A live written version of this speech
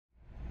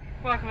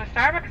Welcome to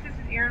Starbucks. This is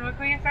Erin. What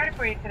can we get started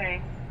for you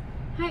today?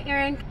 Hi,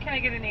 Erin. Can I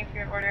get a name for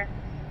your order?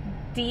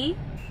 D.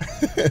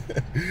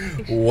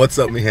 What's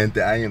up, mi gente?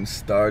 I am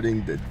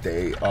starting the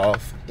day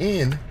off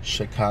in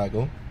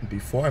Chicago.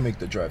 Before I make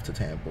the drive to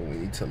Tampa, we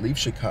need to leave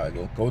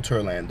Chicago, go to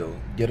Orlando,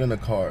 get in a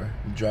car,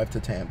 drive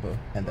to Tampa,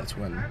 and that's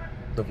when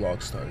the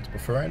vlog starts.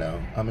 But for right now,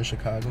 I'm in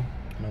Chicago,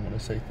 and I want to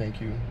say thank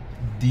you,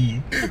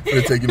 D,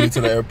 for taking me to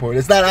the airport.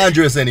 It's not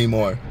Andres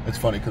anymore. It's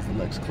funny because the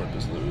next clip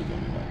is literally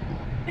going to be like,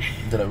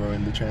 did I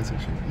ruin the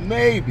transition?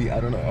 Maybe,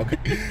 I don't know.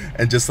 Okay.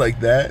 And just like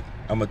that,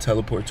 I'm going to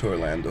teleport to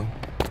Orlando.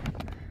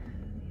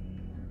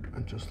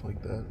 And just like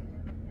that,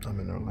 I'm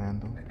in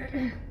Orlando,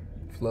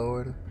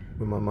 Florida,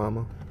 with my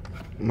mama,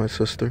 my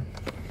sister,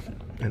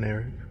 and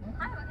Eric.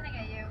 Hi, what can I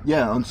get you?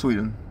 Yeah, on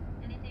Sweden.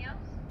 Anything else?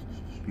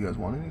 You guys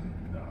want anything?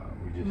 No,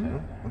 we just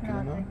have. Okay,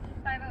 no.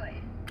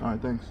 508. All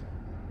right, thanks.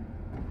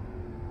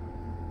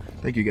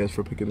 Thank you guys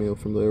for picking me up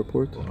from the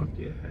airport.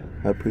 Yeah.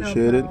 I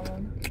appreciate it.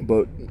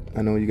 But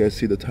I know you guys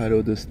see the title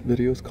of this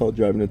video. It's called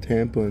Driving to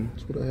Tampa, and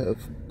that's what I have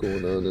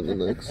going on in the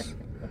next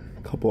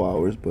couple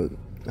hours. But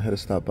I had to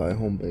stop by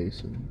home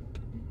base and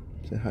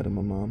say hi to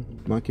my mom.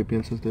 Ma, ¿qué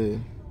piensas de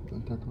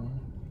el tatuaje?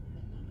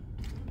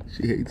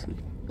 She hates it.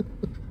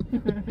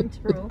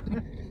 True.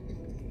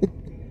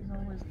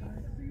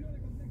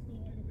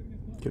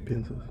 ¿Qué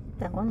piensas?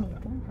 Está bonito.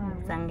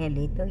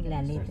 Angelito y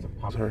la letra.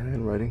 It's her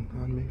handwriting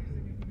on me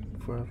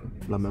forever.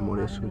 La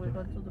memoria suya.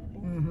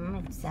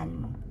 El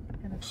salmo.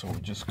 So we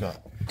just got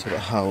to the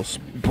house,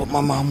 but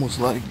my mom was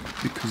like,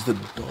 because the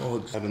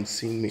dogs haven't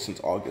seen me since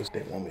August,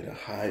 they want me to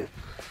hide.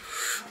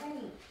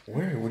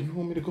 Where? Where do you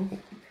want me to go?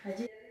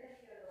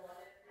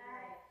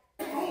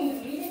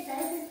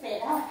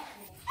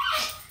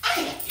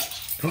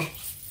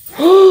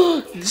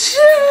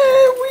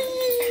 Jerry!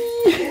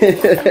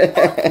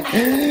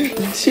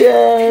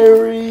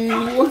 Jerry!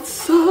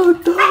 What's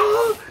up,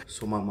 dog?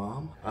 So my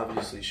mom,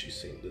 obviously she's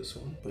seen this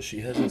one, but she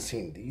hasn't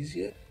seen these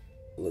yet.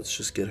 Let's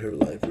just get her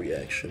live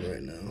reaction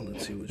right now.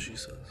 Let's see what she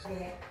says.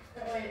 I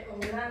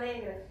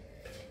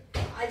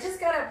just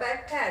got a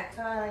backpack.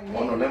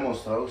 Oh, no le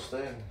mostró a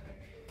usted.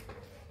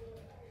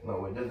 La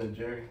huella de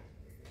Jerry.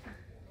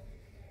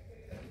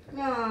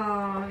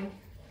 No.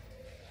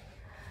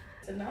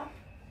 ¿Es enough?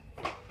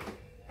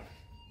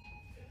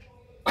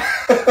 Y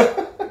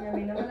a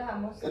mí no me la ha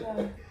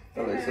mostrado.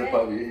 A ver,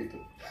 sepa viejito.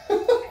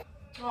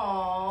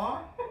 Aww.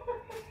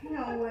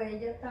 No,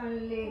 huella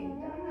tan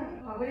linda.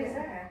 What is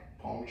that?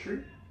 Palm tree?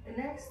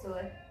 Next to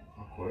it.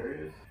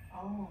 Aquarius?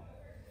 Oh.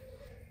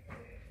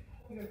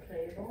 You're a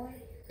playboy?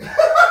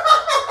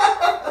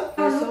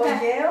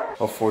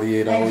 A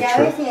 48-hour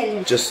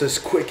trip. Just as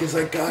quick as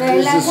I got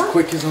it, as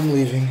quick as I'm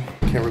leaving.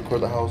 Can't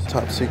record the house.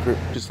 Top secret.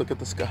 Just look at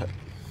the sky.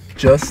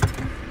 Just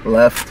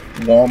left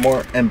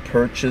Walmart and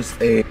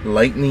purchased a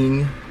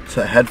lightning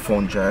to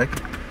headphone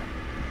jack.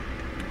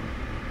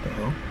 The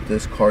hell?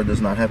 This car does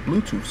not have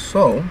Bluetooth,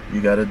 so you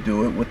gotta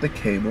do it with the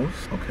cables.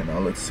 Okay, now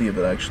let's see if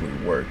it actually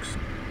works.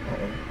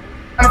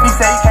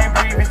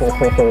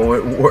 Oh,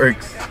 it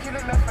works.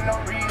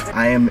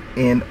 I am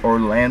in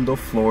Orlando,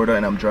 Florida,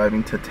 and I'm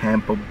driving to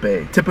Tampa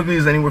Bay. Typically,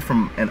 it's anywhere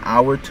from an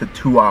hour to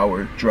 2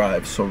 hour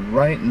drive. So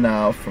right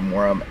now, from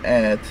where I'm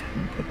at, let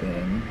me put that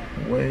in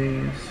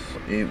Waze.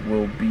 It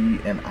will be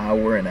an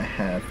hour and a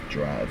half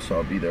drive. So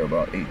I'll be there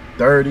about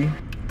 8:30.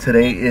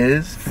 Today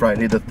is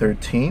Friday the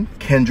 13th.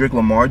 Kendrick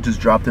Lamar just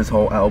dropped his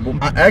whole album.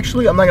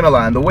 Actually, I'm not gonna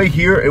lie, on the way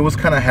here, it was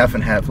kind of half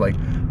and half. Like,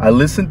 I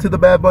listened to the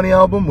Bad Bunny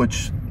album,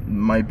 which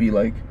might be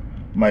like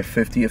my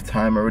 50th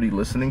time already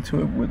listening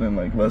to it within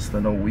like less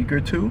than a week or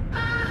two.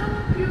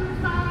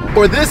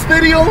 For this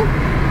video,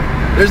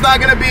 there's not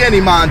gonna be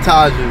any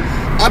montages.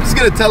 I'm just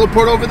gonna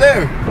teleport over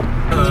there.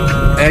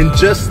 And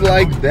just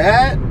like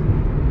that,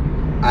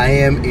 I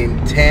am in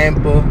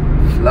Tampa,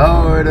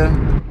 Florida.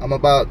 I'm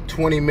about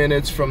 20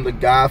 minutes from the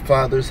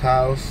Godfathers'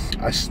 house.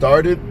 I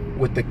started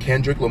with the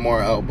Kendrick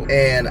Lamar album,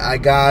 and I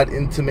got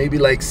into maybe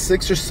like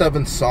 6 or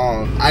 7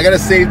 songs. I gotta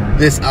save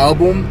this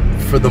album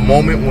for the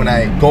moment when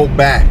I go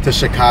back to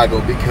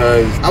Chicago,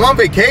 because I'm on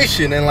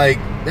vacation and like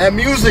that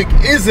music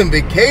isn't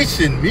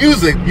vacation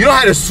music. You know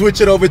how to switch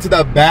it over to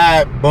the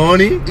Bad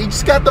Bunny. You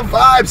just got the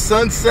vibe,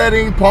 sun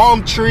setting,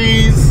 palm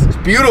trees. It's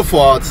beautiful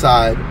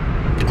outside.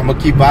 I'm gonna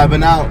keep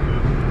vibing out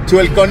to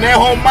El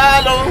Conejo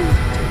Malo.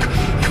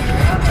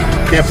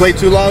 Can't play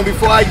too long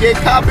before I get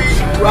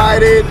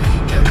copyrighted.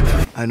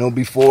 I know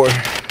before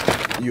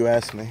you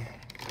asked me,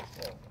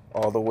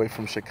 all the way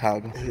from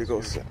Chicago. Here you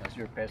go, sir. That's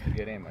your best to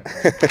get in, my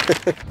friend.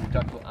 You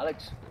talked to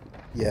Alex?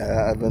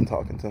 Yeah, I've been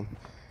talking to him.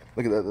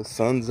 Look at that, the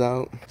sun's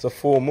out. It's a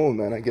full moon,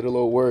 man. I get a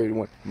little worried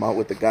when I'm out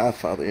with the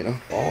Godfather, you know?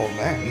 Oh,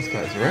 man, this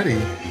guy's ready.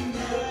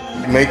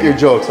 Make your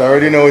jokes. I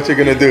already know what you're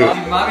gonna do.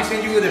 Mommy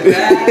sent you with a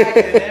bag and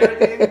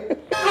everything.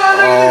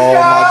 Oh,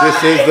 my,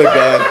 this is the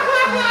guy.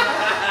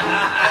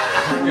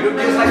 You look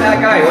just like that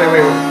guy.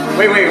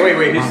 Wait.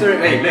 He's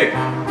hey, look.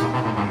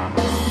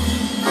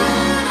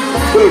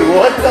 Dude,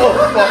 what the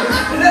fuck?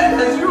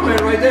 That's you, man,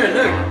 right there.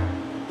 Look.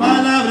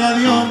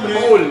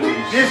 Holy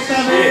shit.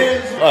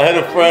 I had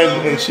a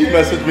friend and she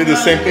messaged me the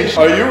same thing.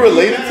 Are you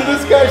related to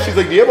this guy? She's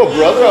like, do you have a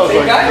brother? I was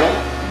like,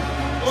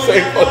 no.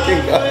 Same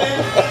fucking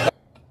guy.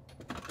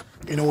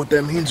 You know what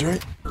that means,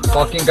 right?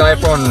 Fucking guy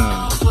from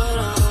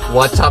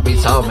WhatsApp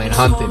is out, man,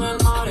 hunting.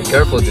 Be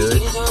careful,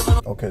 dude.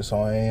 Okay,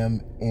 so I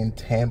am in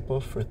Tampa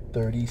for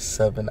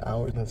 37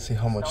 hours. Let's see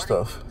how much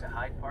stuff.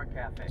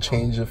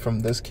 Change it from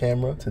this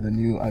camera to the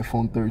new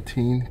iPhone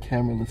 13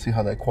 camera. Let's see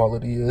how that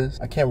quality is.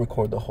 I can't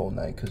record the whole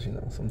night because, you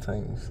know,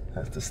 sometimes I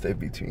have to stay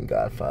between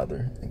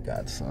Godfather and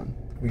Godson.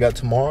 We got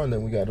tomorrow and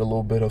then we got a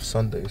little bit of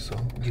Sunday, so.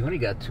 You only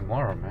got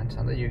tomorrow, man.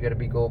 Sunday you gotta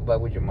go back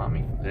with your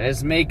mommy.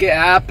 Let's make it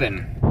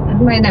happen.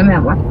 Bueno, mi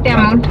amor. Te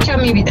amo. Chao,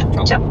 mi vida.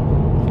 Chao.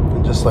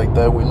 And just like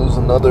that, we lose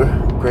another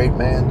great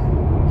man.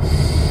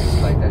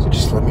 Like that.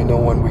 Just let me know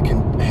when we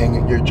can hang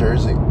at your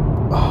jersey.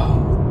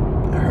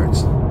 Oh, it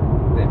hurts.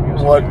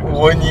 What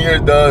 1 year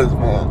does,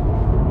 man.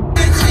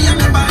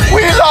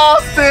 We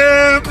lost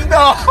him!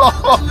 No!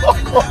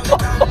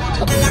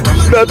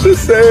 Not the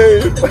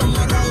same.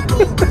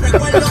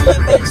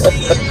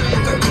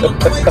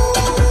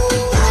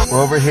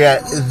 We're over here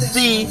at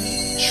the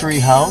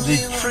treehouse. The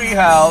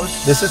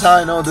treehouse. This is how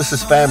I know this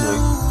is family.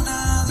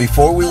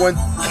 Before we went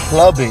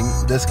clubbing,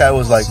 this guy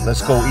was like,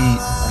 let's go eat.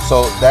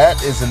 So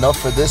that is enough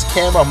for this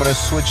camera. I'm gonna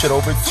switch it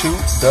over to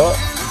the...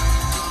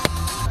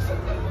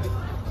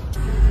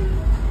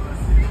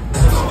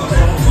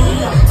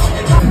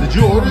 Did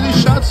you order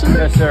these shots, sir?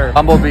 Yes, sir.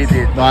 Bumblebee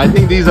did. No, I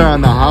think these are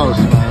on the house,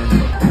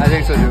 man. I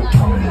think so, dude.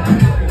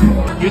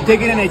 You're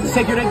taking an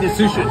executive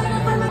decision.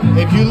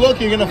 If you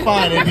look, you're gonna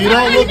find. If you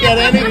don't look at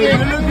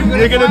anything,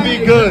 you're gonna be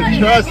good.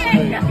 Trust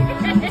me.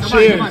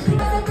 Cheers.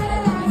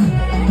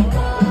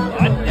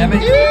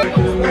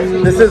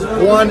 This is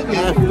one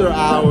after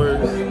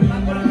hours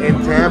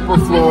in Tampa,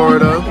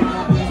 Florida.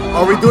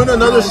 Are we doing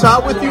another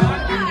shot with you?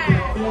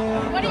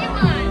 What do you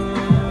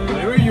want?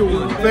 Whatever you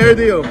want. Fair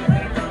deal.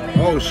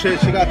 Oh shit,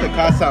 she got the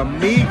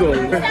Casamigos.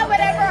 Is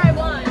whatever I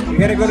want? You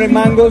gotta go to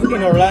Mango's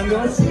in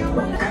Orlando.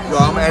 So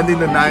I'm ending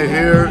the night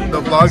here.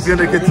 The vlog's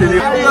gonna continue.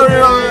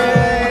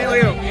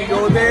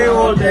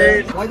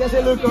 Why does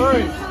it look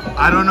orange?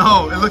 I don't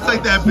know. It looks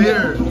like that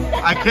beer.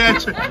 I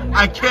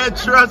can't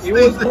trust these.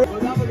 No.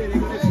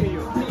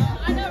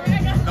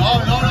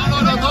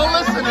 Don't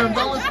listen to him.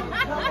 Don't listen.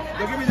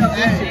 Don't give me that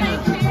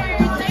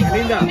bullshit.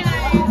 Linda.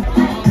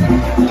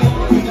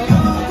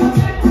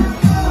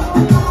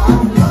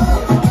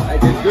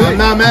 I'm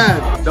not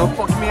mad. Don't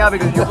fuck me up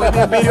because you put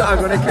this video, I'm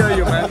gonna kill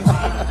you, man.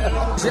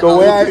 The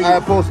way I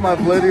post my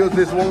videos,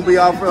 this won't be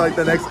out for like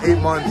the next 8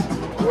 months.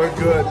 We're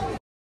good.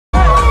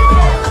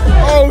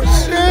 Oh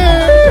shit!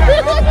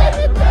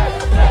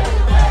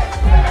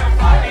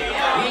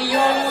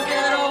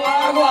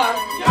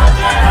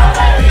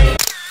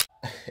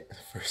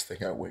 First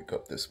thing I wake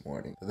up this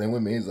morning. The thing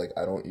with me is like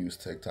I don't use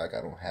TikTok.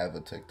 I don't have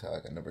a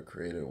TikTok. I never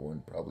created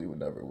one. Probably would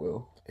never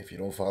will. If you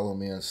don't follow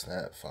me on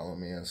Snap, follow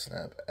me on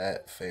Snap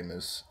at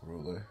Famous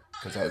Ruler.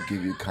 Because I'll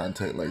give you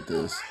content like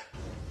this.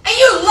 And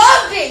you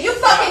loved it! You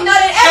fucking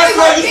nutted That's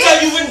everyone! why you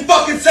said you wouldn't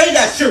fucking say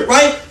that shit,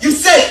 right? You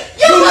said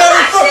You you will never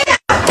not fucking say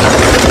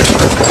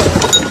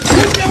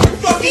you never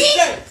fucking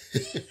said.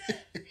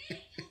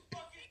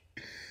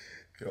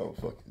 Yo, I'm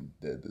fucking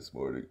dead this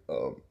morning.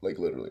 Like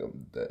literally,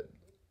 I'm dead.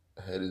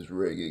 Head is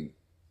ringing.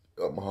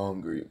 I'm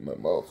hungry. My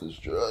mouth is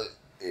dry.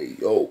 Hey,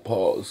 yo,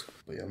 pause.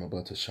 But yeah, I'm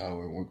about to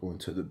shower and we're going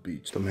to the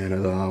beach. The man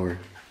of the hour.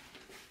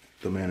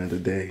 The man of the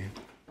day.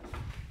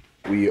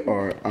 We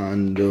are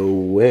on the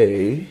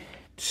way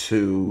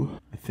to,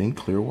 I think,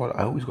 Clearwater.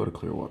 I always go to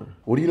Clearwater.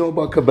 What do you know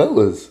about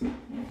Cabela's?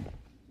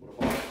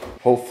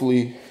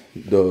 Hopefully,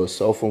 the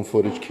cell phone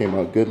footage came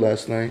out good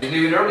last night.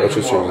 Leave it early Let's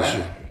just tomorrow, show this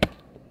man. shit.